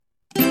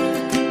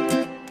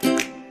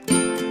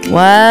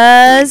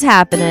What's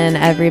happening,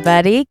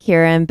 everybody?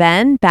 Kira and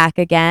Ben back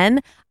again.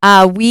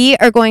 We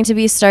are going to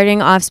be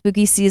starting off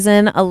spooky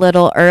season a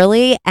little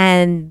early,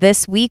 and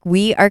this week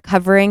we are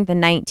covering the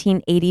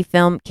 1980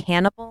 film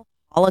Cannibal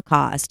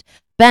Holocaust.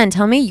 Ben,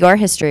 tell me your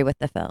history with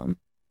the film.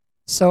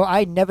 So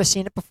I'd never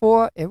seen it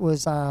before. It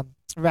was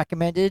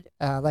recommended.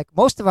 Like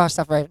most of our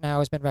stuff right now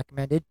has been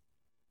recommended.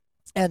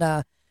 And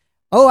I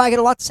get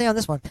a lot to say on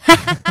this one.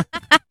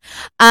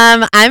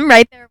 I'm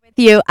right there with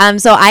you.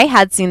 So I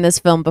had seen this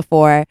film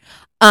before,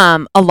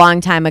 a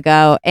long time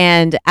ago,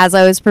 and as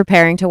I was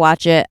preparing to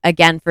watch it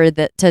again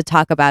to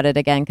talk about it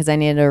again because I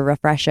needed a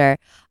refresher,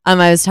 I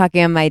was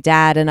talking to my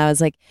dad, and I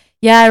was like,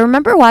 "Yeah, I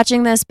remember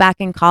watching this back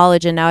in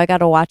college, and now I got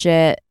to watch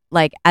it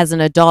like as an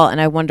adult, and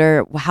I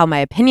wonder how my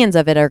opinions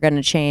of it are going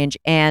to change."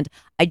 And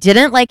I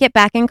didn't like it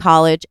back in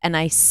college, and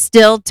I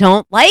still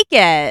don't like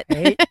it.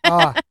 Right?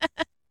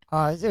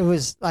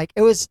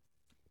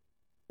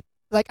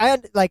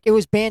 It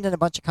was banned in a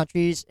bunch of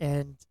countries,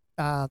 and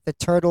the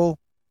turtle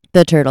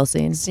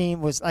Scene.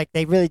 scene was like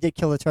they really did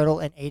kill the turtle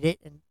and ate it,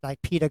 and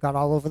like PETA got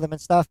all over them and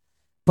stuff.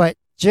 But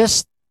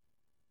just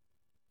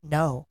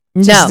no.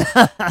 No,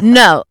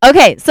 no.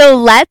 Okay, so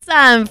let's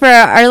for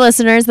our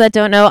listeners that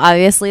don't know,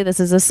 obviously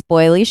this is a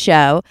spoily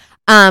show.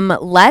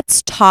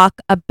 Let's talk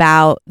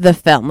about the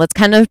film. Let's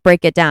kind of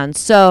break it down.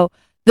 So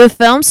the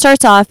film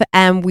starts off,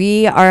 and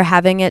we are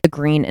having it a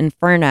green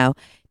inferno.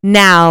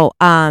 Now,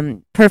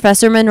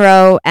 Professor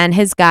Monroe and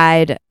his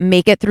guide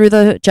make it through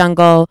the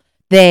jungle.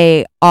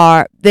 They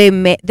are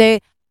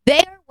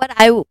what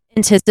I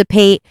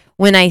anticipate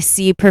when I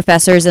see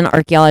professors and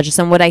archaeologists,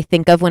 and what I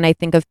think of when I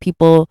think of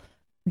people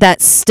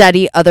that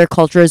study other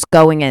cultures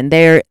going in.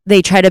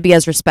 They try to be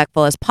as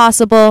respectful as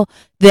possible.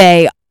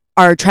 They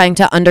are trying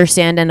to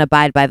understand and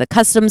abide by the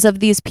customs of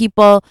these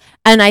people,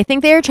 and I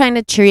think they are trying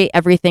to treat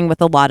everything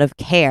with a lot of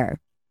care.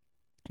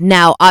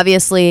 Now,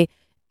 obviously,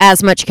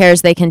 as much care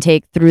as they can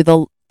take through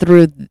the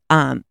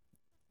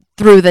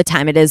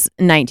time. It is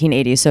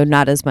 1980, so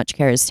not as much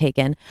care is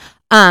taken.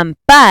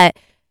 But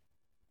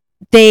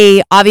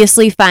they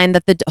obviously find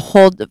that the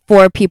whole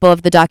 4 people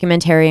of the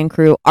documentarian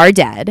crew are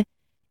dead.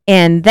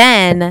 And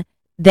then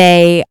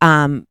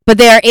but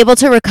they are able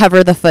to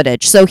recover the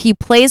footage. So he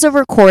plays a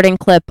recording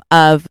clip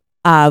of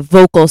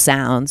vocal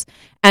sounds,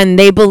 and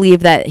they believe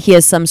that he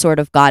is some sort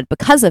of god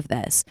because of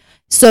this.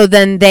 So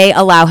then they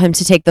allow him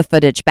to take the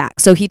footage back.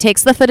 So he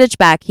takes the footage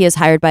back. He is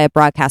hired by a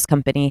broadcast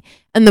company,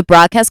 and the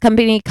broadcast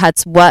company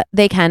cuts what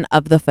they can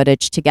of the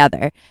footage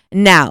together.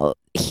 Now,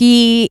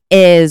 he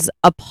is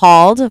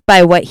appalled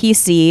by what he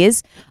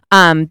sees,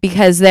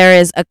 because there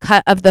is a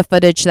cut of the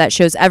footage that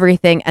shows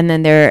everything, and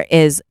then there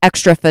is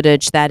extra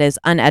footage that is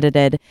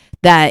unedited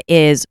that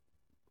is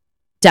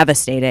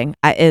devastating,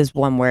 is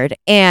one word.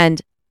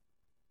 And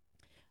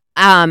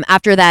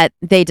after that,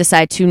 they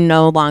decide to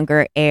no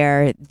longer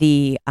air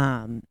the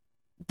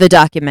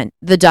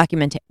documentary.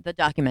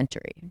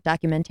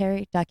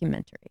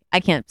 I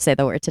can't say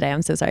the word today.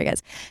 I'm so sorry,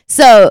 guys.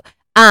 So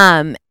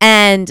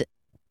and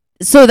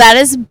so that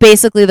is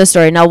basically the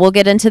story. Now we'll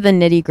get into the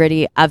nitty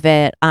gritty of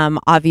it.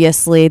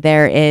 Obviously,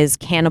 there is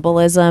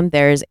cannibalism.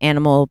 There's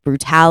animal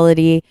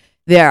brutality.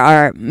 There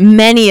are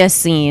many a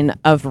scene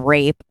of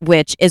rape,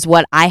 which is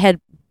what I had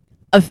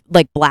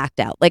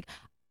blacked out. Like,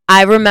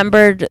 I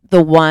remembered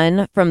the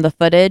one from the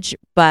footage,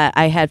 but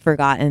I had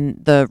forgotten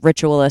the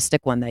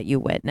ritualistic one that you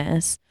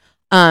witness.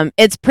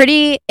 It's a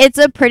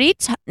pretty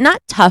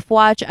not tough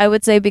watch, I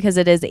would say, because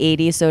it is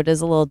 80, so it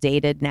is a little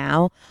dated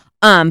now.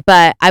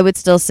 But I would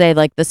still say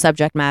like the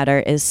subject matter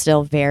is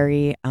still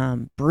very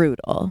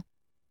brutal.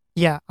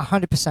 Yeah,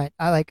 100%.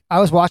 I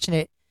was watching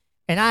it,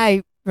 and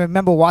I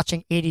remember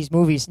watching 80s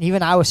movies, and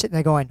even I was sitting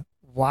there going,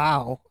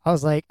 "Wow!" I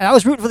was like, and I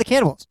was rooting for the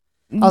cannibals.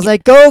 I was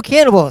like, "Go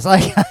cannibals!"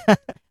 Like,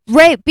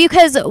 right?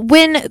 Because in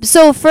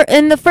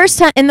the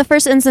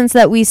first instance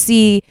that we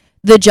see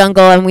the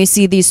jungle and we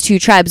see these 2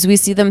 tribes, we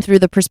see them through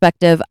the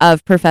perspective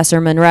of Professor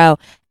Monroe.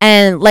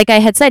 And like I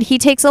had said, he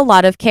takes a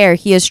lot of care.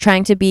 He is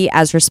trying to be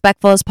as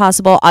respectful as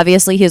possible.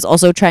 Obviously, he is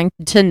also trying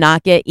to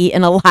not get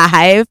eaten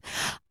alive.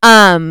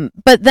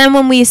 But then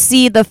when we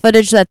see the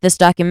footage that this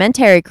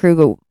documentary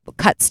crew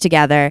cuts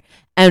together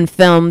and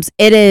films,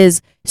 it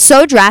is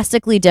so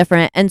drastically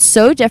different, and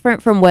so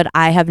different from what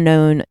I have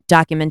known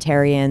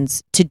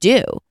documentarians to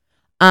do.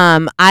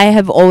 I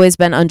have always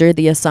been under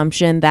the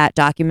assumption that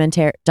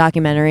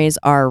documentaries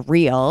are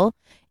real,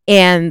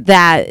 and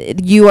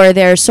that you are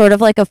there sort of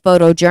like a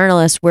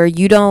photojournalist, where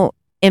you don't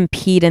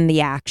impede in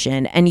the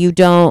action and you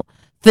don't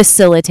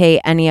facilitate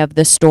any of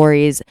the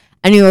stories,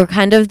 and you are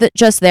kind of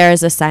just there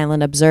as a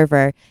silent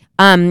observer.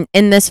 In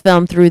this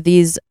film, through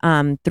this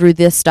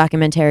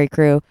documentary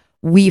crew,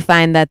 we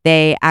find that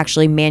they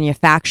actually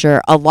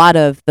manufacture a lot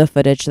of the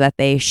footage that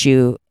they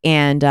shoot,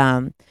 and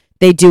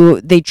they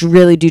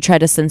really do try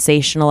to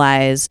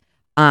sensationalize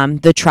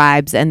the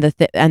tribes and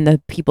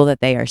the people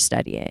that they are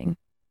studying.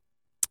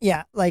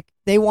 Yeah, like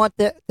they want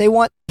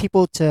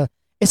people to.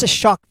 It's a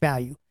shock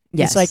value.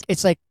 Yes.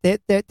 It's like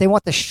they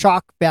want the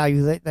shock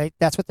value.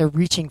 That's what they're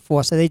reaching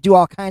for. So they do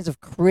all kinds of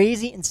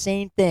crazy,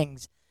 insane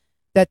things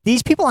that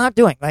these people aren't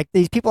doing. Like,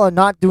 these people are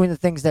not doing the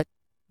things that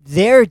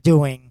they're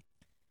doing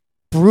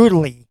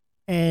brutally.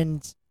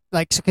 And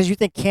like, because you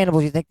think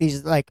cannibals, you think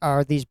these like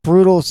are these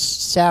brutal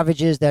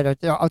savages that are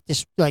out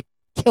just like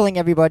killing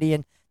everybody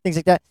and things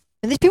like that.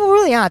 And these people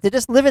really aren't. They're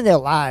just living their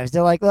lives.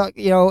 They're like, look,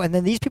 and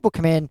then these people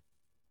come in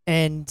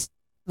and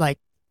like,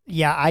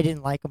 yeah, I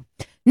didn't like them.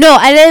 No,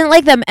 I didn't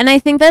like them. And I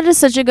think that is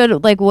such a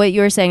good, like what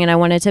you were saying, and I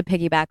wanted to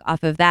piggyback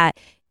off of that,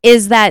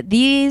 is that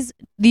these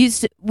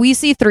we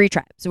see three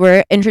tribes.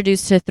 We're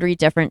introduced to three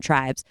different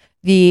tribes.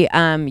 The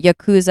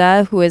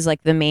Yakuza, who is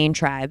like the main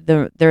tribe.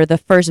 They're the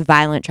first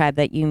violent tribe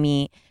that you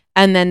meet.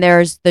 And then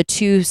there's the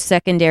two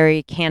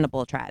secondary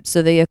cannibal tribes.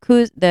 So the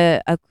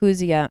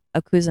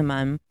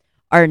Akuzaman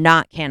are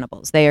not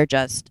cannibals. They are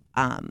just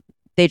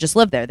they just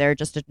live there. They're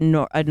just a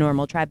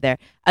normal tribe there.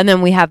 And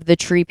then we have the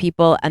tree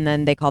people, and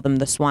then they call them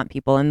the swamp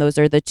people. And those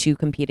are the two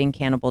competing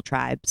cannibal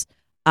tribes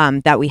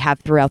that we have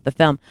throughout the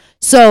film.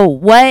 So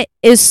what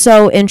is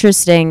so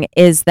interesting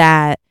is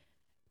that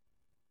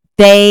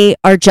they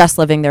are just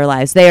living their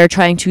lives. They are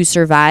trying to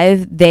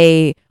survive.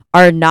 They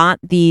are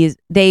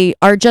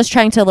just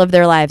trying to live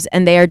their lives,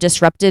 and they are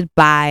disrupted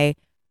by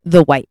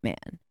the white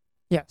man.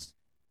 Yes.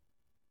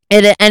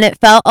 And it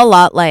felt a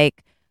lot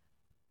like,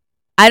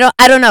 I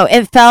don't know.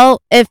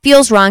 It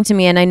feels wrong to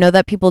me, and I know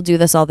that people do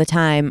this all the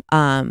time.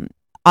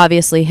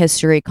 Obviously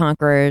history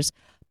conquerors,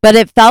 but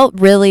it felt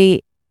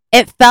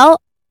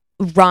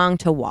wrong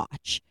to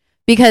watch,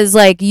 because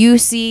like you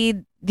see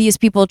these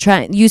people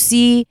you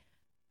see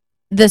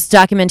this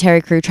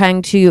documentary crew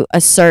trying to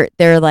assert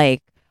their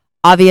like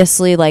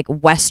obviously like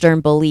Western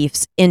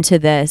beliefs into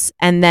this,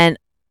 and then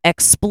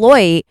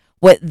exploit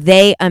what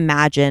they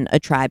imagine a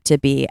tribe to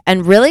be,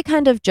 and really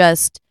kind of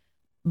just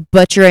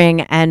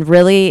butchering and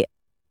really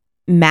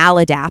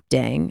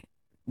maladapting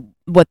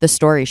what the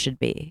story should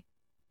be.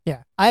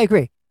 Yeah, I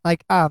agree.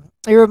 Like, it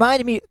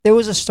reminded me, there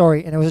was a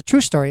story, and it was a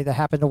true story that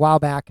happened a while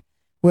back,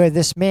 where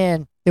this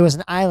man, there was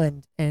an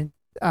island, and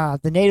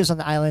the natives on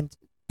the island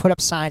put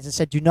up signs and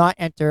said, "Do not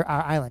enter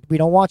our island. We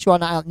don't want you on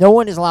the island. No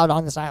one is allowed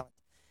on this island."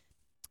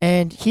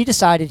 And he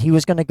decided he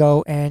was going to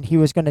go and he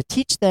was going to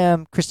teach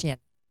them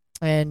Christianity.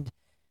 And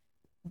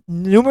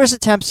numerous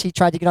attempts he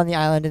tried to get on the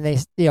island, and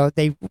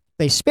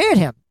they spared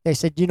him. They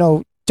said,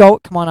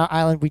 don't come on our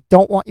island. We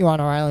don't want you on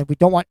our island. We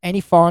don't want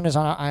any foreigners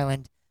on our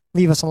island.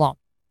 Leave us alone.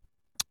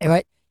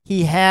 Right?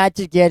 He had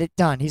to get it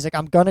done. He's like,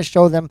 I'm going to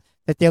show them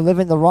that they're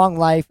living the wrong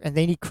life and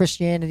they need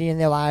Christianity in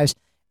their lives.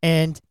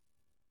 And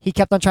he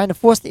kept on trying to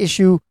force the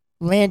issue,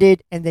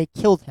 landed, and they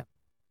killed him.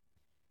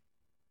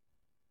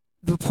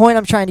 The point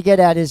I'm trying to get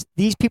at is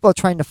these people are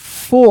trying to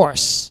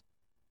force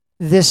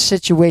this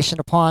situation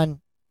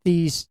upon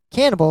these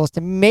cannibals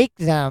to make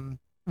them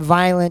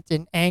violent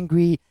and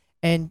angry,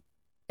 and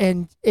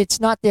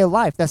it's not their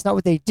life. That's not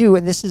what they do.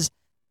 And this is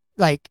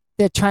like,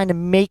 they're trying to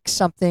make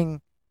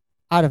something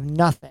out of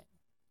nothing.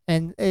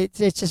 And it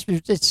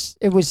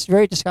was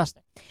very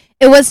disgusting.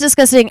 It was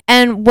disgusting.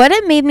 And what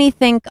it made me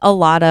think a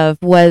lot of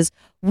was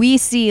we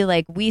see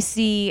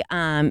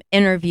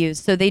interviews.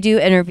 So they do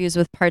interviews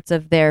with parts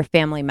of their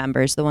family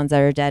members, the ones that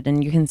are dead.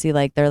 And you can see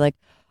like, they're like,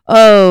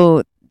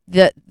 oh,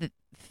 the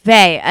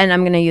Faye, and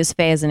I'm going to use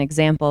Faye as an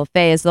example.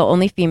 Faye is the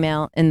only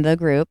female in the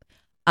group.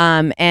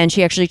 And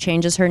she actually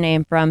changes her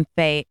name from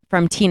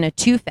Tina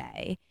to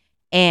Faye.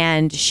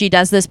 And she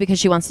does this because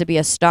she wants to be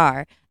a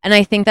star. And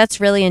I think that's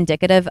really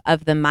indicative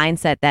of the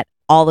mindset that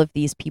all of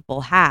these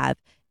people have,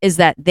 is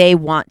that they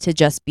want to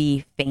just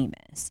be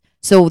famous.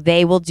 So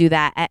they will do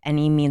that at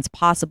any means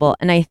possible.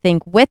 And I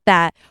think with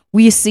that,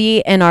 we see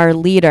in our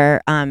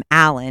leader,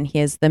 Alan, he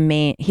is the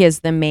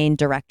main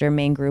director,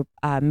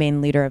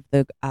 main leader of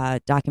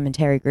the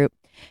documentary group.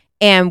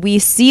 And we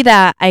see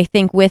that, I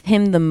think, with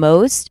him the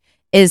most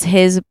is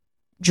his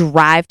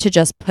drive to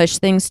just push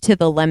things to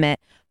the limit.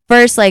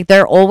 First, like,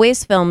 they're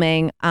always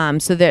filming.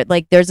 So they're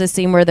like, there's a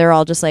scene where they're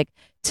all just like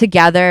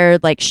together,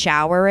 like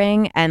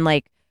showering, and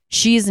like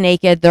she's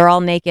naked, they're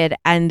all naked,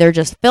 and they're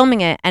just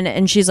filming it.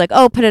 And she's like,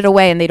 oh, put it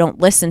away. And they don't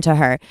listen to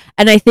her.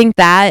 And I think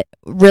that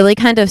really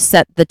kind of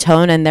set the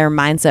tone and their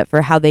mindset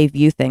for how they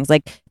view things.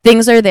 Like,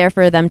 things are there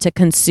for them to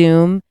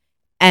consume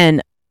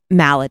and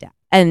maladapt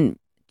and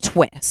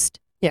twist.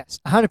 Yes,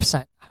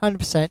 100%.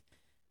 100%.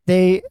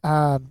 They,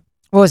 what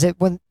was it?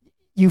 When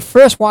you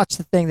first watch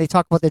the thing, they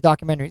talk about their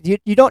documentary.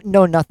 You don't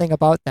know nothing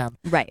about them.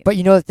 Right. But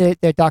you know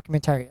that they're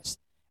documentarists.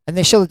 And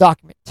they show the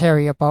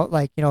documentary about,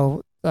 like,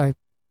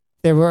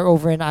 they were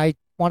over in, I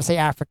want to say,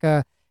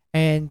 Africa,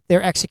 and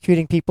they're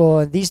executing people.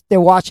 And they're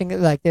watching it,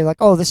 like, they're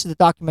like, oh, this is the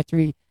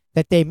documentary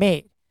that they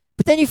made.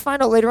 But then you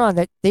find out later on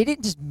that they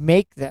didn't just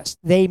make this.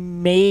 They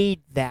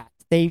made that.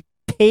 They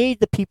paid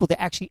the people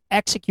to actually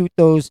execute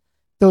those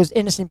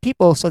innocent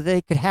people so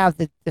they could have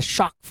the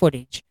shock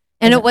footage.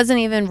 And it wasn't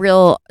even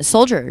real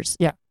soldiers.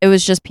 Yeah. It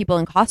was just people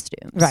in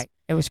costumes. Right.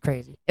 It was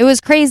crazy. It was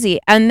crazy.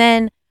 And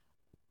then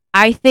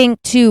I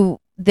think too,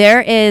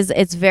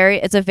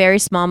 it's a very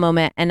small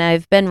moment, and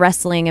I've been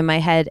wrestling in my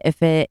head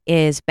if it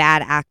is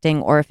bad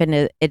acting or if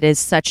it is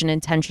such an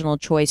intentional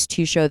choice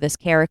to show this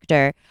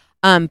character.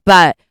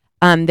 But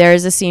there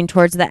is a scene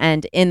towards the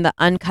end in the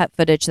uncut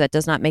footage that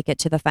does not make it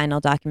to the final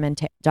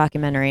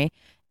documentary.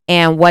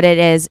 And what it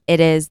is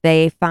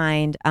they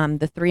find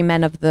the three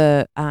men of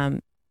the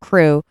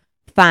crew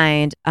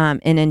find an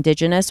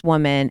indigenous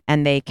woman,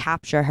 and they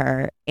capture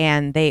her,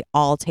 and they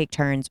all take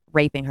turns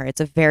raping her.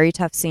 It's a very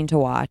tough scene to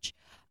watch.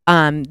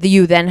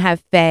 You then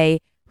have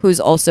Faye,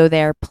 who's also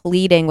there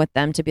pleading with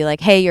them to be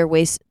like, hey, you're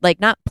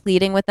not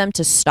pleading with them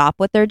to stop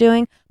what they're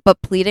doing,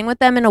 but pleading with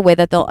them in a way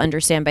that they'll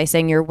understand by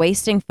saying, you're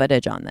wasting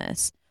footage on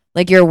this.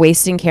 Like, you're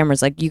wasting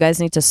cameras. Like, you guys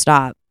need to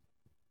stop.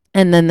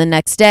 And then the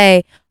next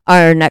day,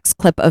 our next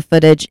clip of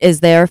footage is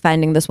they're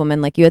finding this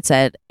woman, like you had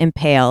said,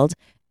 impaled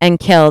and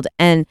killed.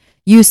 And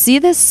you see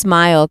this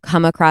smile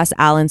come across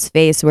Alan's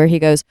face where he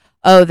goes,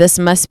 oh, this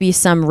must be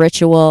some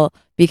ritual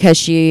because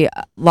she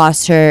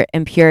lost her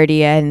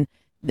impurity, and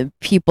the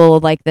people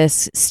like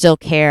this still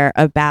care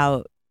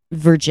about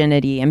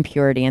virginity and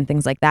purity and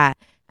things like that.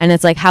 And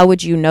it's like, how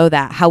would you know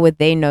that? How would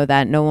they know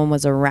that? No one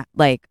was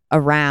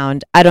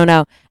around. I don't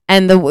know.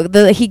 And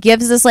he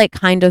gives this like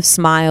kind of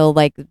smile,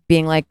 like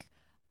being like,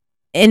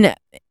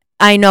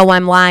 I know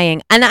I'm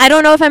lying. And I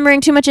don't know if I'm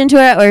reading too much into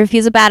it or if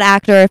he's a bad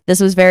actor, or if this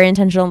was very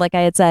intentional, like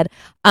I had said.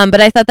 But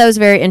I thought that was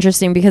very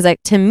interesting because,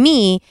 like, to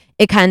me,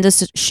 it kind of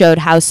showed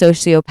how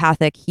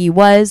sociopathic he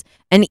was.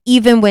 And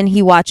even when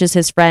he watches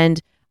his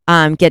friend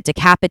get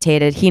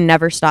decapitated, he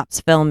never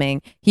stops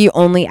filming. He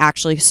only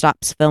actually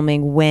stops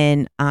filming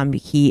when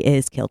he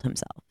is killed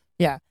himself.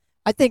 Yeah,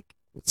 I think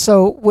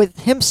so.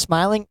 With him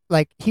smiling,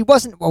 like, he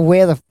wasn't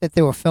aware that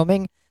they were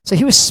filming. So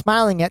he was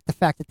smiling at the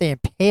fact that they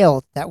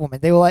impaled that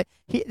woman. They were like,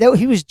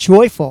 he was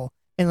joyful,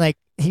 and like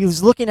he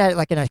was looking at it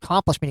like an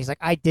accomplishment. He's like,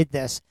 I did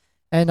this.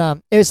 And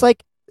it was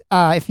like,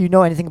 if you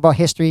know anything about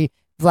history,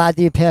 Vlad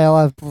the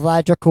Impaler,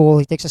 Vlad Dracul,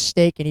 he takes a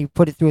stake and he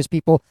put it through his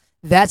people.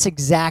 That's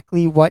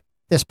exactly what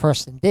this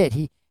person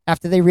did.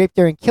 After they raped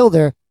her and killed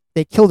her,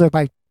 they killed her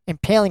by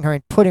impaling her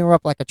and putting her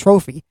up like a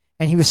trophy.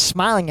 And he was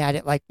smiling at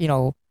it like,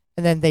 and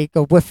then they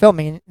go, we're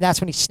filming. And that's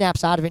when he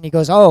snaps out of it and he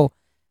goes, oh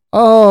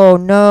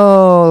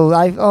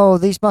no,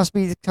 these must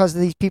be because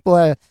these people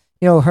are,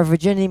 her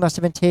virginity must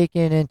have been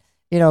taken. And,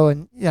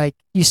 and like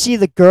you see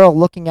the girl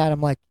looking at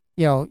him like,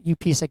 you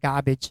piece of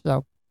garbage.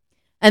 So,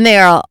 and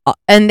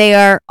they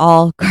are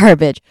all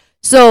garbage.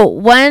 So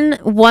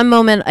one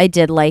moment I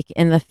did like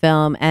in the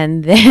film,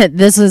 and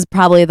this was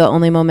probably the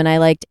only moment I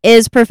liked,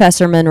 is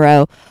Professor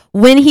Monroe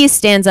when he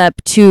stands up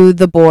to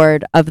the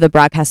board of the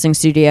broadcasting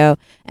studio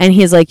and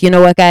he's like, you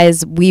know what,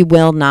 guys,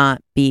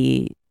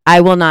 I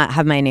will not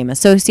have my name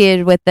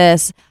associated with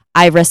this.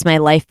 I risked my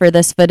life for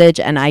this footage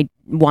and I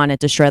want it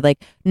destroyed.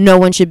 Like, no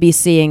one should be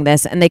seeing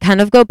this. And they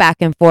kind of go back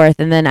and forth.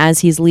 And then as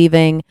he's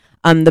leaving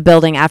the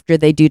building after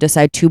they do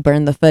decide to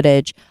burn the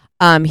footage,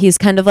 he's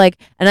kind of like,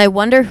 and I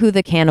wonder who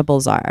the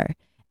cannibals are.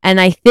 And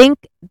I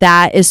think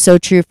that is so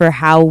true for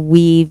how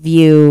we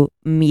view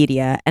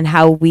media and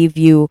how we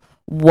view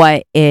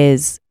what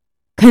is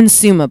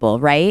consumable,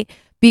 right?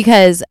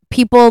 Because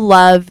people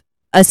love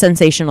a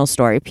sensational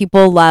story.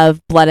 People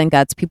love blood and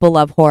guts. People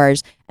love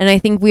horrors. And I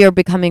think we are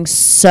becoming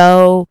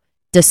so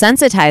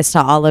desensitized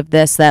to all of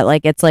this that,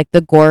 like, it's like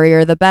the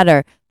gorier the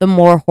better, the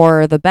more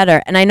horror the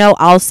better. And I know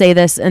I'll say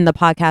this in the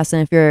podcast,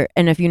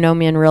 and if you know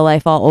me in real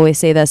life, I'll always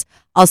say this.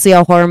 I'll see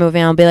a horror movie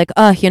and I'll be like,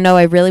 oh,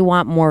 I really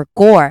want more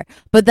gore.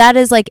 But that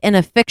is like in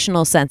a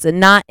fictional sense and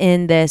not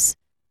in this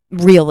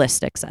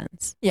realistic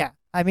sense. Yeah.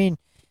 I mean,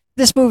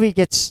 this movie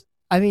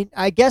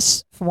I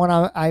guess from what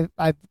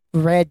I've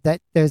read that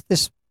there's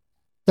this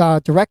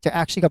director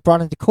actually got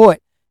brought into court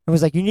and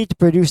was like, you need to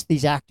produce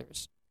these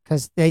actors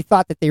because they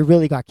thought that they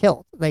really got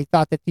killed. They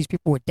thought that these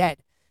people were dead.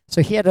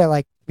 So he had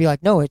to be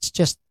like, no, it's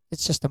just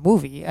a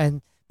movie.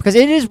 And because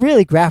it is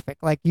really graphic.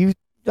 I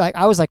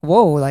was like,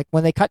 whoa, like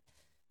when they catch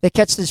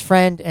his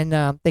friend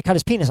and they cut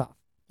his penis off.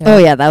 Oh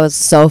yeah, that was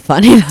so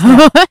funny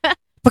though.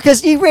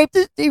 Because he raped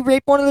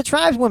one of the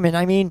tribeswomen.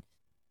 I mean,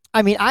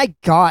 I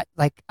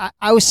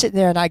was sitting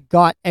there and I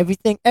got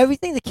everything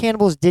the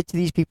cannibals did to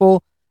these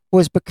people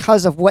was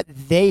because of what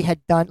they had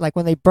done. Like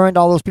when they burned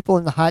all those people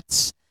in the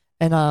huts,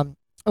 and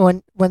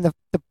when the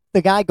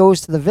guy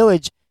goes to the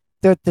village,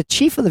 the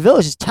chief of the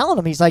village is telling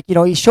him, he's like,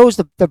 he shows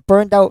the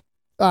burned out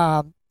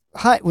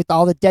hut with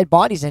all the dead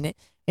bodies in it,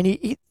 and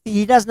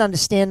he doesn't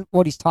understand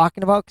what he's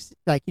talking about because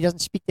he doesn't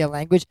speak their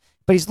language,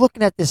 but he's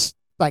looking at this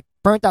like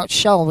burnt out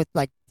shell with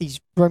like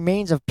these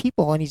remains of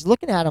people, and he's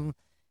looking at them,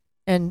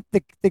 and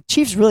the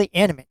chief's really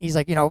animate. He's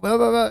like, blah, blah,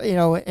 blah,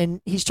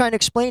 and he's trying to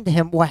explain to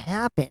him what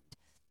happened.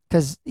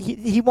 Because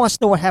he wants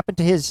to know what happened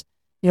to his,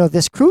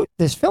 this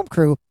film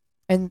crew,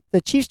 and the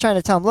chief's trying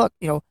to tell him, look,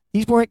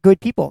 these weren't good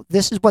people.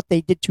 This is what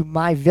they did to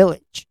my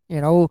village,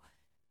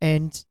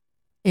 and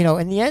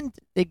in the end,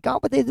 they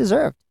got what they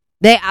deserved.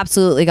 They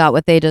absolutely got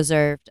what they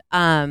deserved.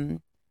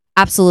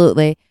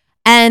 Absolutely,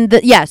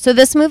 and so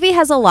this movie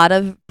has a lot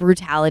of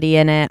brutality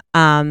in it.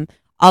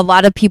 A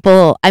lot of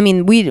people. I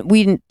mean,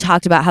 we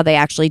talked about how they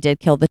actually did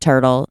kill the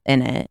turtle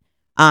in it.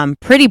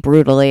 Pretty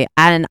brutally,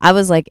 and I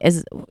was like,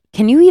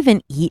 can you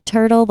even eat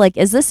turtle? Like,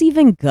 is this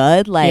even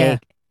good? Like, yeah.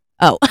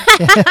 Oh.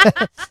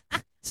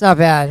 It's not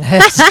bad.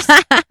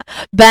 It's,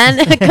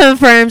 Ben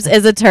confirms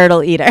is a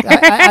turtle eater.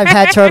 I've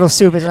had turtle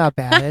soup. It's not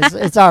bad.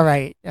 It's all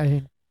right. I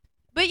mean,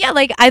 But yeah,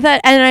 like I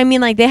thought, and I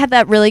mean, like they had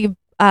that really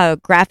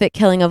graphic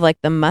killing of like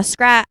the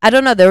muskrat. I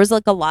don't know. There was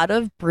like a lot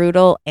of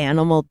brutal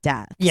animal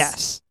deaths.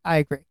 yes, I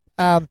agree.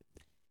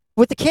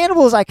 With the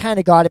cannibals, I kind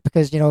of got it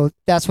because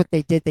that's what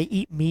they did. They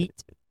eat meat.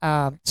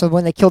 So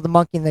when they killed the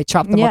monkey and they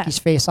chopped the monkey's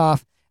face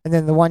off, and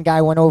then the one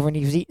guy went over and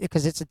he was eating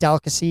because it's a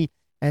delicacy,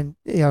 and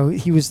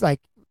he was like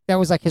that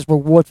was like his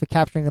reward for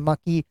capturing the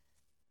monkey.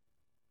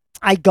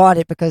 I got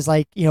it because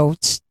like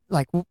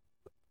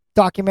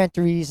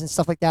documentaries and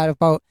stuff like that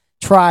about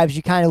tribes,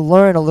 you kind of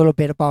learn a little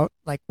bit about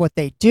like what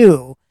they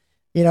do,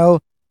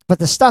 But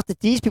the stuff that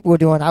these people were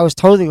doing, I was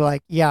totally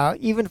like, yeah.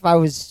 Even if I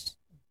was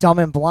dumb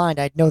and blind,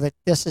 I'd know that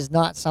this is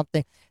not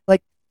something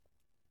like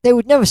they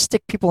would never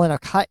stick people in a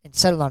hut and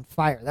set it on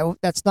fire.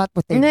 That's not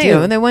what they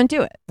do. They wouldn't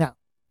do it. No,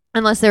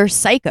 unless they were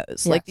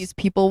psychos, like these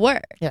people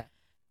were. Yeah.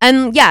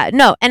 And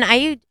no, and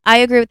I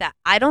agree with that.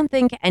 I don't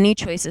think any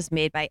choices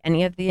made by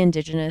any of the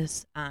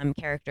indigenous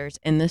characters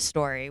in this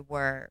story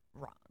were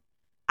wrong.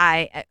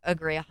 I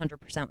agree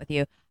 100% with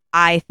you.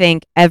 I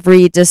think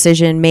every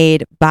decision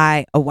made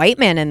by a white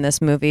man in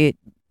this movie,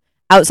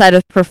 outside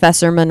of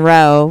Professor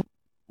Monroe,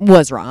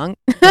 was wrong.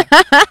 Yeah.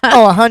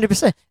 Oh,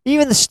 100%.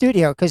 Even the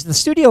studio, because the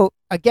studio,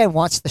 again,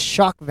 wants the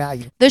shock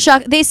value. The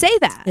shock, they say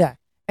that. Yeah,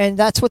 and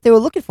that's what they were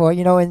looking for,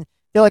 and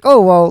they're like,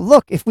 oh, well,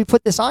 look, if we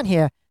put this on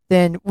here,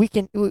 then we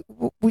can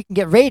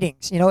get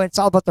ratings. It's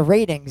all about the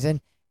ratings, and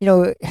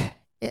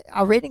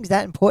are ratings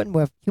that important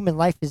where human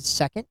life is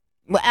second?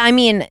 Well, I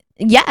mean,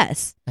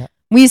 yes, yeah.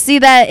 We see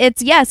that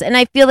it's yes, and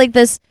I feel like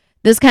this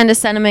kind of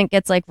sentiment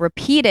gets like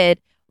repeated.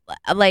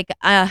 Like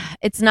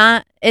it's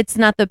not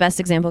the best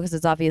example because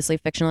it's obviously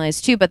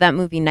fictionalized too. But that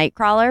movie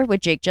Nightcrawler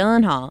with Jake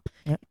Gyllenhaal,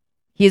 yeah.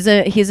 He's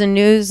a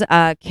news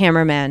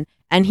cameraman.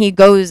 And he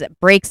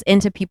breaks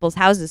into people's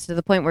houses to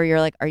the point where you're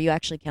like, are you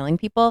actually killing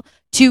people?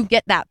 To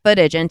get that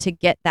footage and to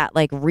get that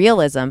like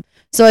realism.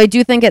 So I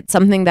do think it's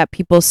something that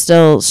people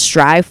still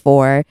strive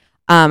for.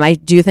 I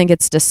do think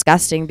it's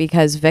disgusting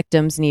because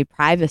victims need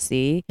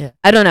privacy. Yeah.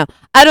 I don't know.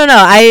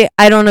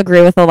 I don't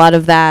agree with a lot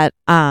of that.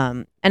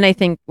 And I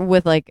think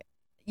with like,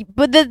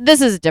 but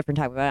this is a different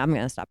topic. But I'm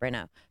going to stop right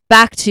now.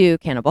 Back to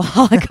Cannibal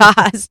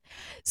Holocaust.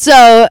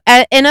 So,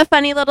 in a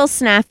funny little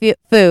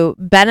snafu,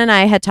 Ben and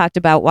I had talked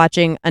about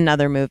watching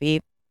another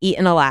movie,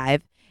 Eaten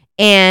Alive.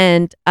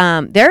 And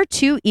there are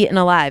two Eaten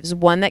Alives,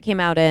 one that came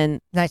out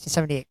in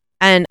 1978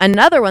 and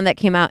another one that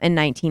came out in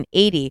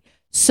 1980.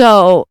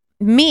 So,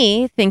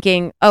 me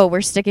thinking, oh,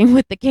 we're sticking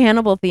with the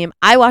cannibal theme,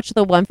 I watched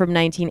the one from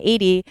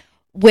 1980,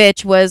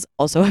 which was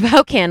also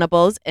about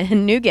cannibals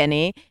in New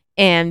Guinea.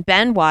 And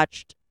Ben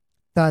watched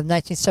the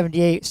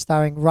 1978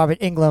 starring Robert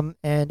Englund,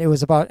 and it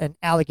was about an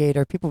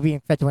alligator, people being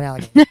fed to an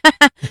alligator.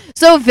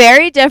 So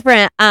very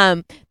different.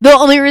 The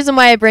only reason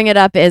why I bring it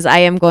up is I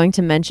am going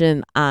to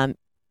mention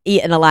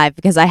Eaten Alive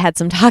because I had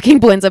some talking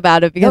points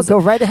about it. Because no,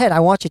 go right ahead. I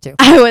want you to.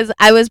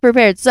 I was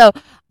prepared. So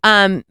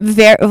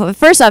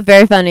first off,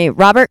 very funny.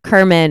 Robert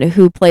Kerman,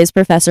 who plays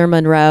Professor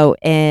Monroe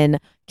in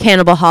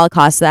Cannibal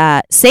Holocaust,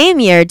 that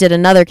same year did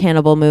another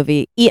cannibal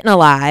movie, Eaten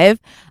Alive,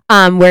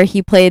 where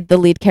he played the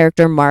lead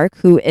character Mark,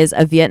 who is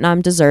a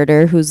Vietnam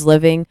deserter who's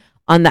living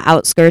on the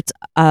outskirts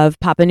of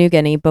Papua New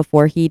Guinea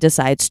before he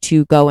decides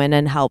to go in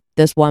and help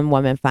this one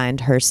woman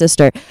find her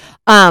sister.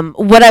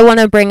 What I want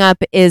to bring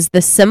up is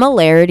the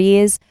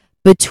similarities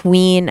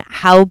between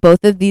how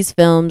both of these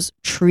films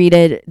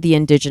treated the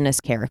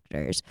indigenous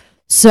characters.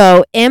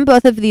 So in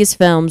both of these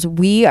films,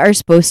 we are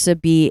supposed to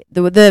be,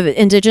 the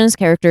indigenous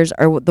characters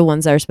are the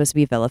ones that are supposed to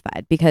be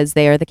vilified because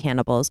they are the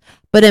cannibals.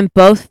 But in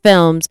both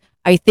films,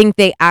 I think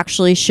they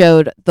actually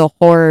showed the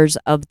horrors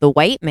of the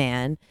white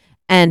man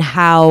and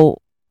how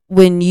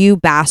when you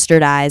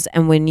bastardize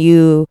and when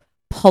you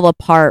pull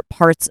apart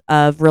parts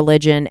of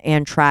religion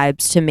and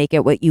tribes to make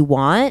it what you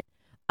want,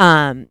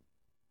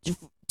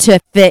 to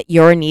fit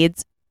your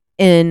needs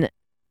in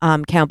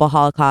Cannibal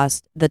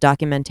Holocaust, the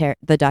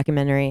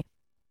documentary,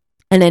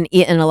 and then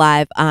Eaten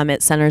Alive,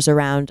 it centers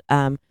around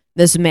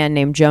this man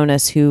named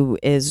Jonas who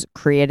is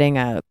creating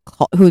a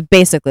cult, who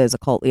basically is a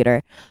cult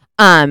leader.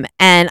 And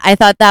I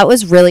thought that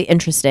was really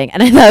interesting.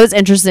 And I thought it was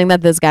interesting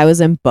that this guy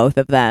was in both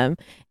of them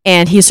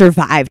and he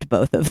survived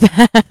both of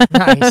them.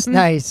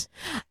 Nice.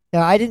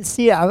 Yeah, I didn't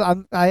see it.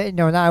 I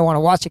now I want to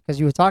watch it because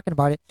you were talking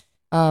about it.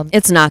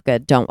 It's not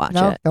good. Don't watch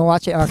it. Don't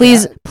watch it.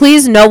 Okay.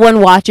 Please, no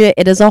one watch it.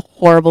 It is a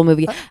horrible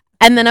movie.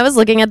 And then I was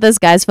looking at this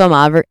guy's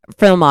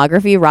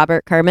filmography,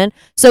 Robert Kerman.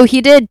 So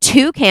he did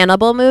 2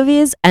 cannibal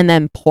movies and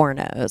then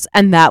pornos,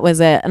 and that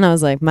was it. And I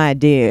was like, my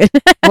dude.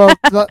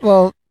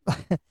 well.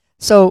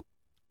 So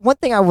one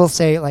thing I will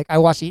say, like I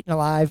watched Eaten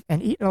Alive,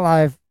 and Eaten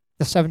Alive,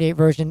 the 78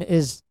 version,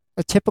 is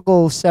a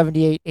typical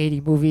 78,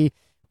 80 movie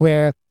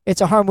where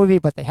it's a horror movie,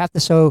 but they have to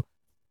show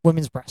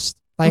women's breasts.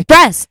 Like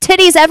breasts,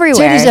 titties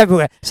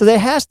everywhere. So there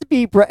has to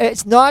be.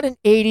 It's not an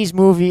 80s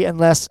movie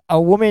unless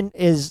a woman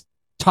is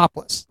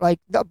topless, like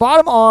the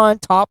bottom on,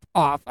 top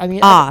off. I mean,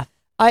 off.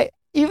 I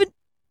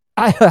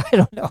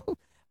don't know.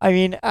 I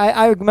mean,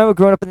 I remember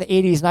growing up in the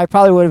 80s, and I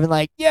probably would have been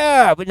like,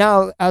 yeah, but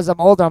now as I'm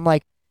older, I'm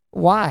like,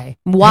 why?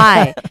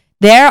 Why?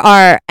 There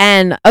are,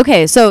 and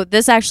okay, so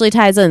this actually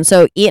ties in.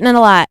 So Eaten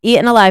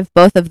Alive,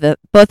 both of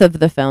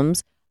the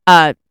films,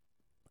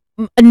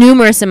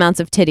 numerous amounts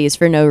of titties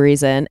for no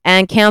reason,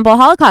 and Cannibal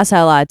Holocaust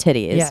had a lot of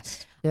titties.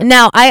 Yes. Yep.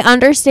 Now I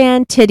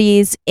understand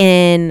titties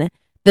in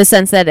the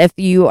sense that if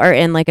you are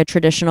in like a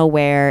traditional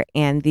wear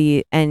and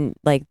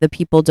like the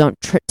people don't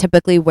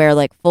typically wear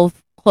like full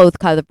cloth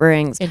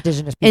coverings,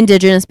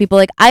 indigenous people,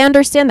 like I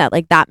understand that,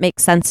 like that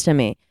makes sense to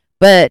me.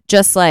 But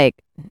just like,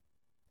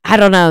 I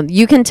don't know,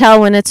 you can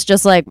tell when it's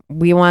just like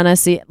we want to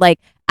see, like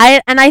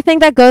I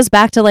think that goes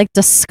back to like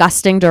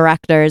disgusting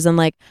directors, and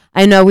like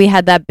I know we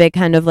had that big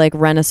kind of like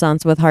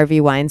renaissance with Harvey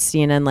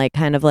Weinstein and like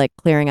kind of like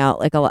clearing out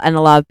like and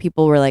a lot of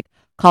people were like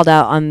called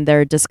out on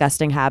their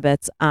disgusting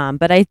habits.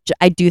 But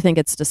I do think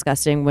it's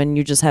disgusting when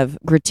you just have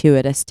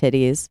gratuitous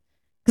titties,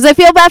 because I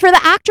feel bad for the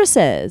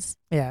actresses.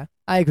 Yeah,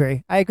 I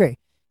agree.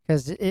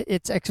 Because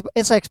it's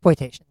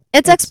exploitation.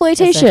 It's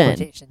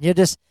exploitation. You're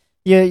just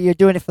you're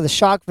doing it for the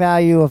shock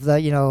value of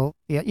the,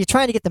 you're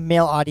trying to get the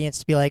male audience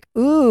to be like,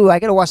 ooh, I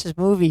gotta watch this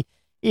movie.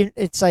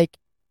 It's like,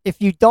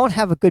 if you don't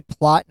have a good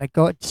plot and a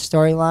good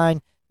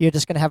storyline, you're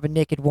just gonna have a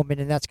naked woman,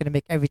 and that's gonna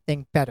make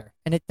everything better,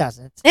 and it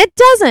doesn't.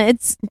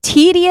 It's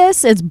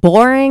tedious. It's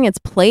boring. It's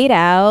played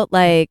out.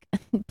 Like,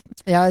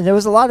 yeah, there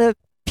was a lot of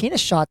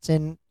penis shots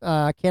in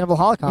Cannibal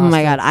Holocaust. Oh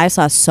my god, I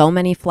saw so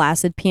many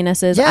flaccid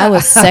penises. Yeah. I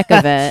was sick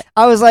of it.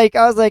 I was like,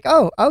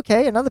 oh,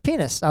 okay, another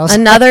penis.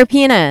 Another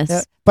penis.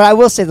 Yeah. But I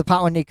will say, the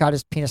part when he got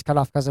his penis cut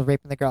off because of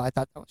raping the girl, I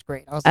thought that was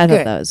great. I thought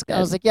that was good.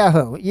 I was like,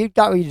 yahoo, you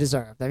got what you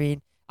deserved. I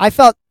mean, I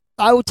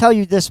will tell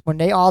you this, when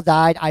they all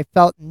died, I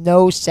felt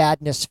no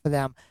sadness for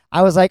them.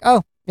 I was like,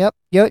 oh, yep,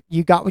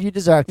 you got what you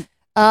deserved.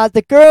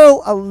 The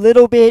girl, a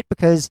little bit,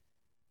 because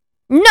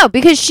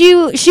she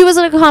was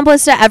an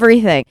accomplice to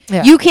everything.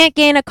 Yeah. You can't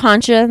gain a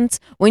conscience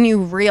when you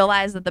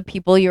realize that the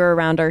people you're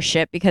around are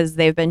shit, because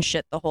they've been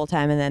shit the whole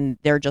time, and then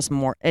they're just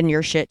more, and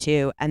you're shit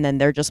too, and then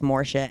they're just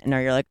more shit, and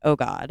you're like, oh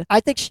god. I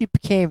think she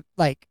became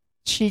like,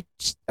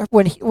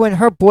 when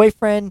her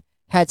boyfriend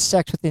had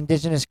sex with the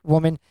indigenous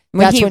woman,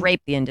 when he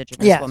raped the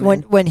indigenous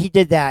woman. when he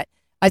did that,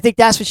 I think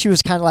that's when she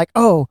was kind of like,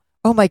 oh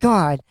my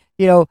god.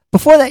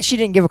 Before that, she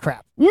didn't give a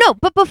crap. No,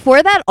 but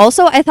before that,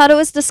 also, I thought it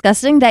was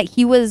disgusting that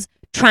he was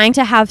trying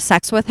to have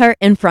sex with her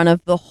in front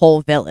of the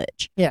whole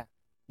village. Yeah.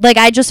 Like,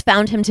 I just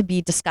found him to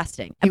be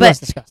disgusting. He was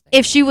disgusting.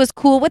 If she was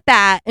cool with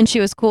that, and she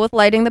was cool with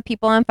lighting the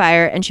people on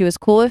fire, and she was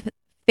cool with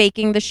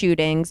faking the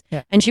shootings,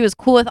 yeah, and she was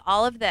cool with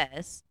all of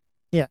this,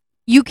 yeah,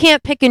 you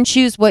can't pick and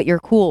choose what you're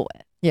cool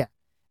with. Yeah.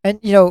 And,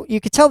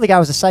 you could tell the guy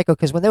was a psycho,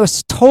 because when they were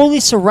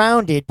totally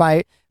surrounded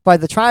by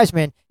the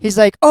tribesmen, he's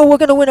like, oh, we're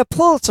going to win a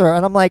Pulitzer.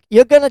 And I'm like,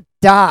 you're going to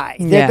die.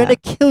 They're going to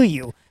kill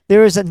you.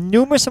 There is a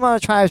numerous amount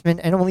of tribesmen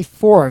and only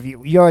 4 of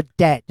you. You're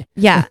dead.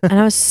 Yeah, and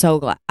I was so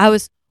glad.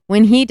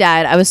 When he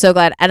died, I was so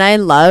glad. And I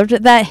loved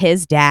that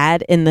his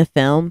dad in the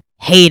film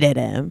hated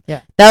him.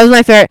 Yeah. That was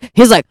my favorite.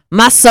 He's like,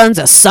 my son's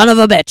a son of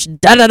a bitch.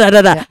 Da da da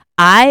da da. Yeah.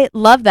 I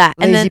love that.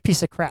 Lazy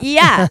piece of crap.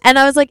 Yeah. And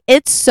I was like,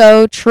 it's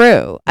so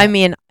true. Yeah. I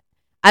mean,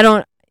 I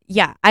thought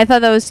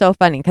that was so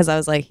funny, because I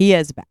was like, he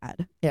is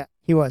bad. Yeah,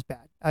 he was bad.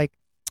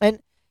 And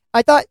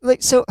I thought,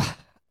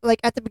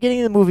 at the beginning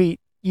of the movie,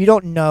 you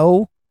don't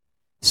know.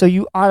 So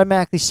you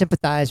automatically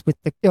sympathize with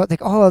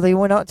they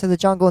went out into the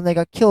jungle and they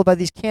got killed by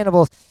these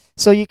cannibals.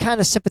 So you're kind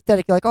of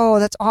sympathetic. You're like, oh,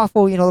 that's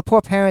awful. The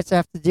poor parents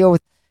have to deal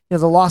with, the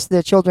loss of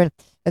their children.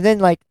 And then,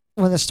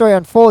 when the story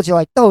unfolds, you're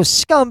like, those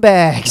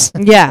scumbags.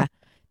 Yeah.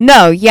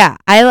 No, yeah.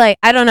 I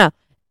don't know.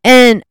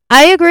 And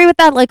I agree with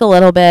that, a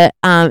little bit.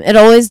 It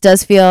always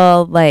does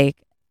feel like,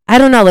 I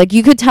don't know,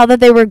 you could tell that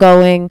they were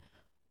going.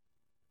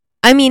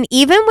 I mean,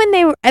 even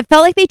when I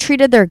felt like they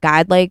treated their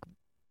guide,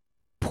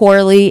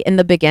 poorly in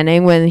the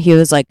beginning, when he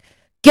was like,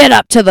 get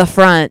up to the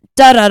front,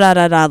 da da da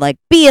da da,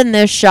 be in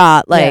this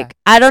shot,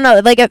 I don't know,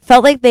 it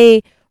felt like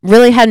they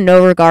really had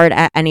no regard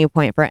at any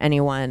point for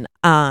anyone,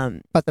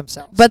 but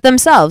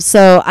themselves.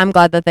 So I'm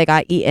glad that they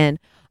got eaten.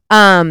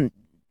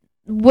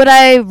 Would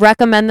I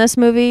recommend this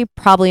movie?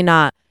 Probably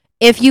not.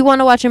 If you want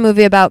to watch a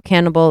movie about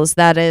cannibals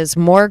that is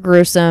more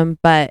gruesome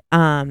but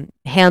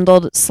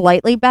handled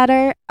slightly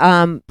better,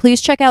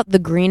 please check out The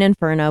Green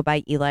Inferno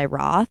by Eli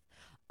Roth.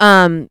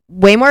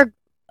 Way more,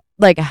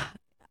 I'm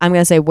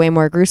gonna say way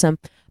more gruesome,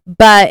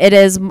 but it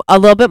is a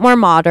little bit more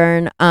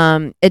modern.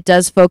 It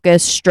does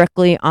focus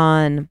strictly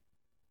on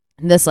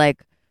this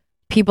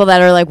people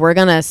that are we're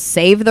gonna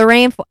save the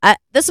rainforest.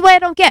 This is what I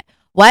don't get.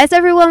 Why does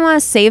everyone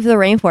want to save the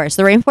rainforest?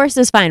 The rainforest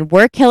is fine.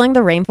 We're killing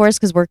the rainforest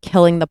because we're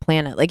killing the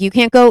planet. You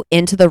can't go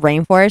into the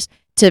rainforest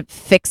to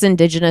fix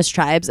indigenous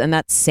tribes and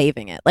that's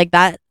saving it.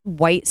 That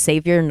white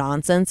savior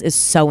nonsense is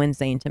so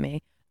insane to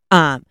me.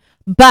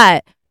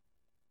 But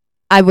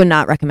I would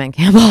not recommend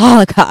Cannibal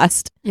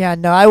Holocaust. Yeah,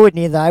 no, I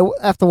wouldn't either.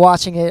 After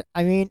watching it,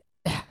 I mean,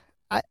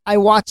 I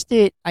watched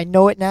it. I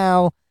know it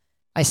now.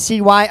 I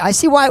see why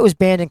it was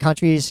banned in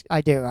countries.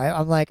 I do.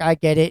 I'm like, I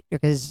get it,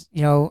 because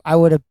I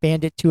would have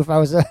banned it too if I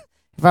was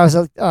if I was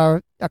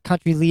a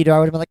country leader, I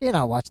would have been like, you're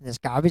not watching this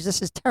garbage.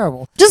 This is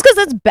terrible. Just because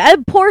it's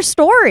bad, poor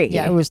story.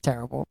 Yeah, it was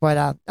terrible.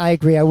 But I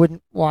agree. I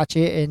wouldn't watch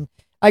it, and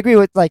I agree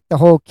with like the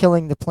whole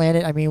killing the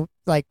planet. I mean,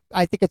 like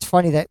I think it's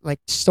funny that like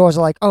stores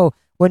are like, oh,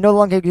 we're no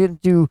longer going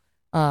to do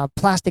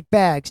plastic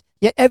bags.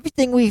 Yet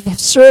everything we've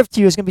served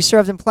to you is going to be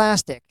served in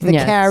plastic. The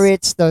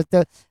carrots,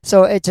 the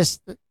so it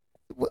just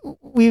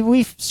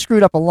we've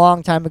screwed up a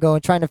long time ago,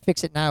 and trying to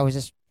fix it now is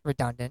just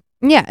redundant.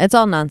 Yeah, it's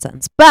all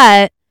nonsense.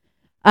 But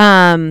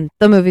the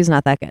movie's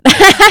not that good.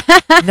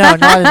 No,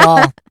 not at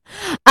all.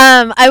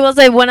 I will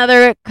say one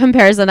other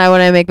comparison I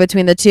want to make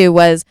between the two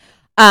was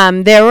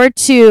there were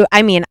two.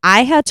 I mean,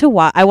 I had to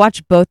watch. I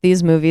watched both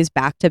these movies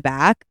back to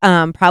back.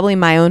 Probably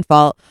my own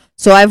fault.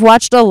 So I've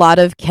watched a lot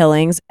of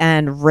killings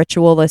and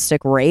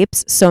ritualistic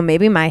rapes. So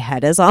maybe my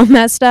head is all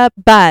messed up.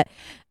 But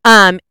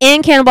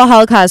in Cannibal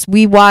Holocaust,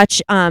 we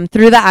watch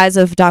through the eyes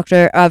of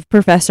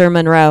Professor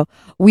Monroe.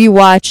 We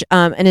watch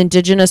an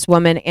indigenous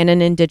woman and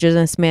an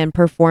indigenous man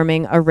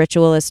performing a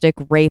ritualistic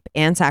rape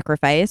and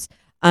sacrifice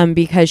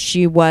because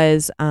she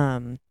was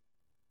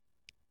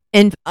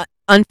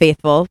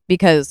unfaithful.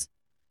 Because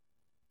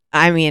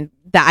I mean,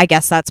 I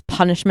guess that's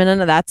punishment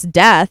and that's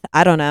death.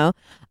 I don't know.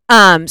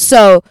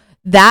 So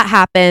that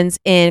happens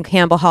in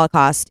Cannibal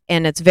Holocaust,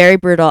 and it's very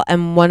brutal.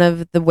 And one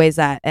of the ways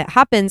that it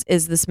happens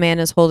is this man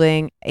is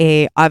holding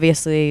a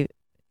obviously,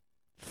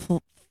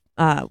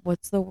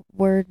 what's the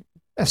word?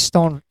 A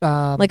stone,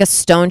 like a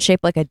stone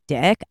shaped like a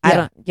dick.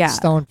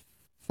 Stone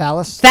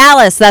phallus.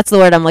 Phallus. That's the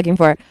word I'm looking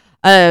for.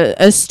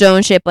 A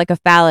stone shaped like a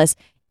phallus.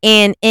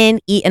 And in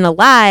Eaten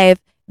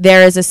Alive,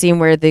 there is a scene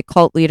where the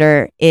cult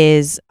leader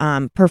is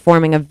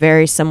performing a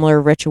very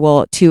similar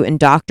ritual to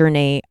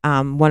indoctrinate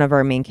one of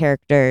our main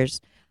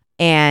characters,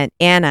 and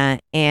Anna,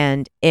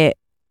 and it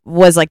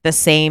was like the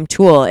same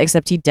tool,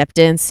 except he dipped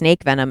it in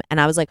snake venom.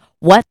 And I was like,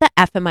 what the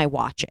F am I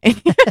watching?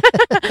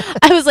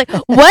 I was like,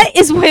 what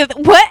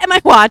am I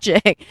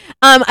watching?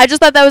 I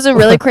just thought that was a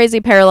really crazy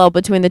parallel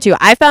between the two.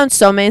 I found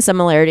so many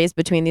similarities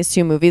between these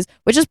two movies,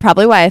 which is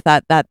probably why I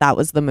thought that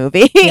was the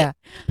movie. Yeah.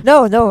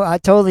 No, I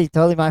totally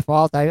my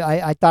fault.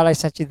 I thought I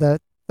sent you the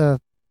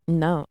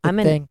No,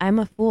 thing. I'm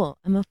a fool.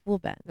 I'm a fool,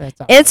 Ben.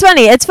 It's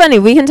funny. It's funny.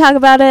 We can talk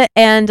about it,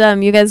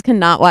 and you guys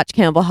cannot watch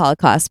Cannibal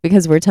Holocaust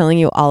because we're telling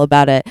you all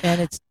about it.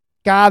 And it's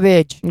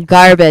garbage.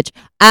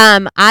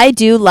 I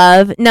do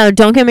love. No,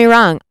 don't get me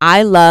wrong.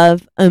 I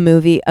love a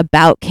movie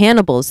about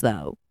cannibals,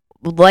 though.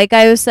 Like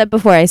I said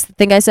before, I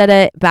think I said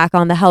it back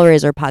on the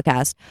Hellraiser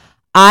podcast.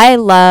 I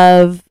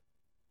love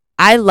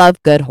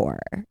good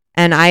horror,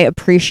 and I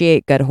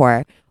appreciate good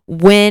horror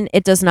when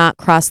it does not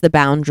cross the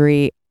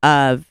boundary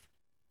of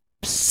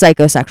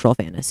psychosexual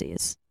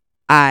fantasies.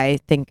 I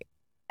think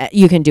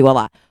you can do a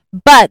lot,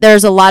 but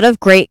there's a lot of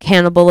great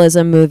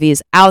cannibalism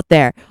movies out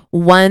there.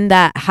 One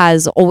that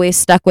has always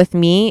stuck with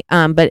me,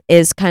 but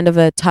is kind of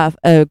a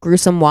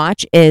gruesome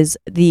watch, is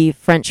the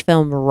French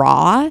film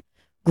Raw.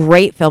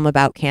 Great film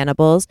about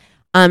cannibals.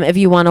 If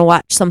you want to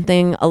watch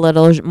something a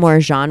little more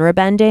genre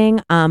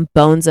bending,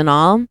 Bones and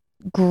All,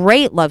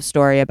 great love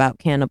story about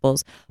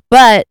cannibals.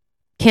 But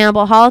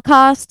Cannibal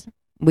Holocaust,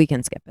 we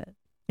can skip it.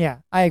 Yeah,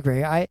 I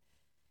agree. I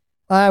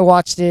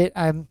watched it.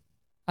 I'm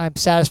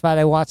satisfied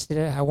I watched it.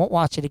 I won't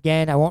watch it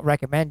again. I won't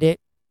recommend it.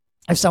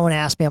 If someone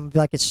asks me, I'm gonna be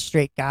like, it's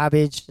straight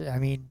garbage. I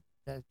mean,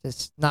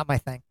 it's not my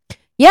thing.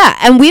 Yeah,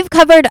 and we've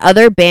covered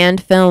other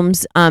banned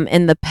films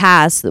in the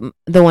past.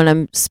 The one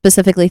I'm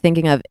specifically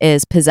thinking of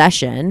is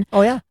Possession.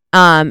 Oh yeah.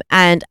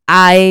 And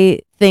I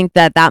think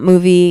that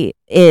movie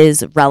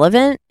is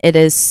relevant. It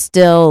is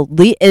still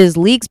it is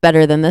leagues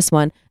better than this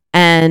one.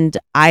 And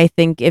I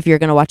think if you're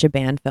gonna watch a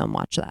banned film,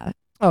 watch that.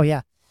 Oh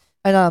yeah,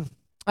 and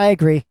I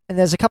agree. And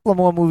there's a couple of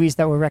more movies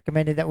that were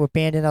recommended that were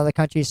banned in other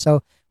countries,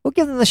 so we'll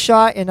give them the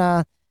shot.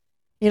 And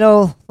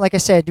like I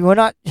said, we're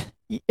not.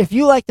 If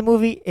you like the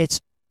movie, it's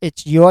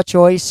your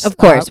choice. Of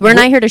course, we're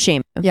not here to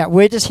shame you. Yeah,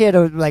 we're just here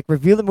to like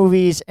review the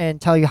movies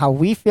and tell you how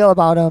we feel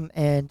about them,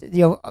 and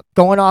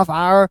going off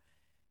our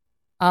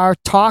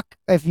talk.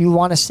 If you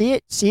want to see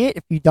it, see it.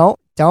 If you don't.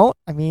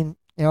 I mean,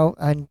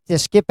 and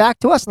just get back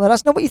to us and let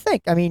us know what you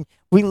think. I mean,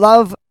 we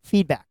love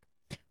feedback.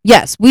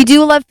 Yes, we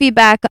do love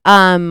feedback.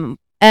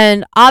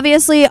 And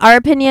obviously, our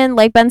opinion,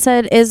 like Ben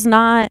said, is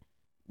not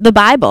the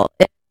Bible.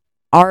 It's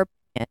our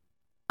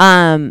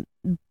opinion.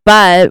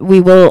 But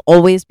we will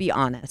always be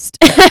honest.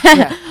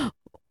 Yeah.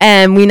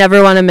 And we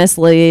never want to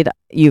mislead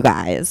you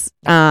guys.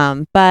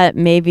 But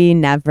maybe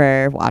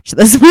never watch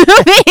this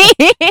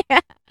movie.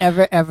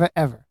 Ever.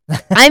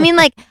 I mean,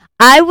 like,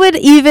 I would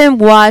even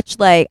watch,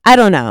 like, I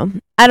don't know.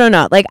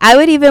 Like, I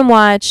would even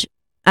watch,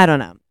 I don't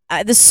know.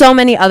 There's so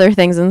many other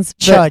things.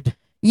 Chud.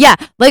 Yeah,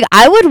 like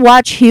I would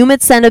watch Human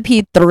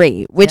Centipede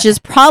 3, which is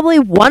probably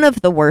one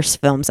of the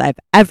worst films I've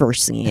ever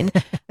seen.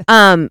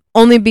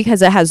 Only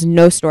because it has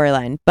no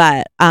storyline.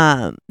 But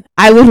I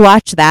would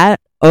watch that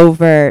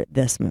over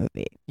this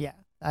movie. Yeah.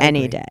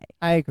 Any day.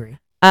 I agree.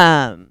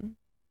 Have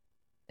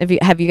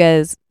you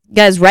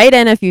guys write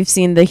in if you've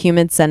seen the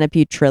Human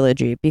Centipede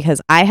trilogy,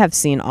 because I have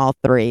seen all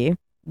three.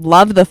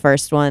 Love the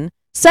first one.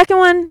 Second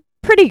one,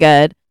 pretty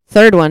good.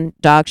 third one,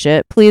 dog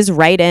shit, please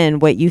write in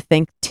what you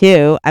think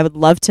too. I would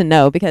love to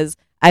know because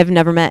I've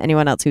never met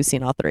anyone else who's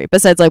seen all three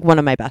besides like one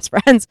of my best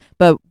friends,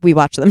 but we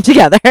watch them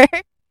together.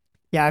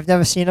 Yeah, I've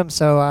never seen them,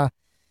 so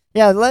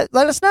yeah, let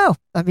us know.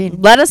 I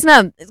mean, Let us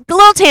know. It's a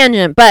little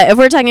tangent, but if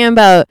we're talking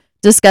about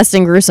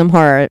disgusting, gruesome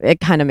horror, it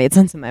kind of made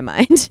sense in my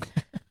mind.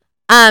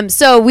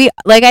 So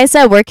like I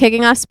said, we're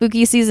kicking off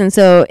spooky season,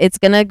 so it's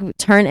gonna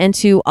turn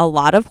into a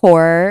lot of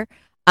horror.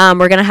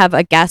 We're gonna have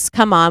a guest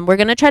come on. We're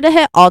gonna try to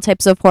hit all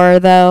types of horror,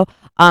 though.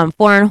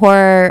 Foreign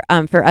horror,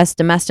 for us,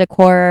 domestic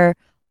horror,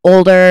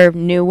 older,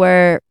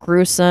 newer,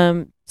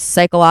 gruesome,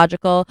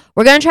 psychological.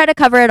 We're gonna try to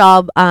cover it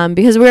all,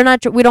 because we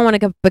don't want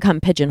to become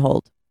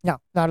pigeonholed. no,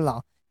 not at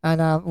all.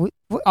 And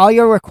all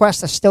your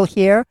requests are still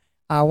here.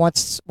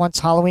 Once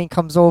Halloween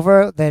comes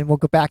over, then we'll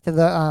go back to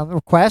the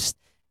request.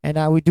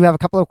 And we do have a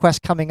couple of requests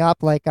coming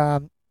up, like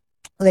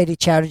Lady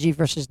Chatterjee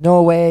versus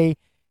Norway,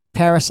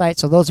 Parasite.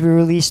 So those will be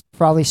released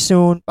probably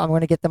soon. I'm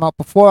going to get them out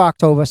before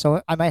October,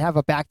 so I might have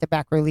a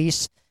back-to-back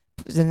release,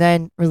 and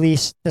then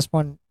release this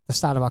one the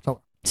start of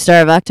October.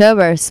 Start of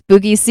October,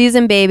 spooky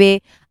season,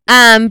 baby.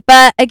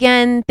 But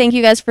again, thank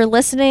you guys for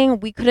listening.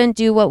 We couldn't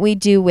do what we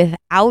do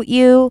without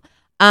you.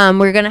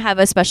 We're gonna have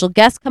a special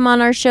guest come on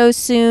our show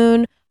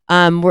soon.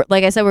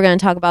 Like I said, we're gonna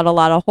talk about a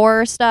lot of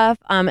horror stuff.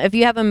 If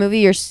you have a movie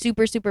you're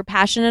super, super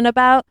passionate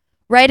about,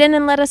 write in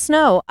and let us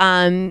know.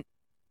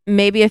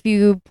 Maybe if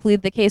you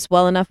plead the case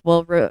well enough,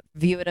 we'll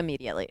review it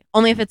immediately.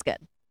 Only if it's good.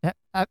 Yeah,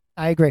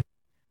 I agree.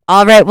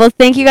 All right. Well,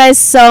 thank you guys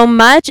so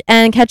much,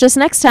 and catch us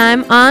next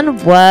time on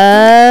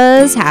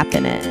What's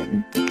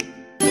Happening.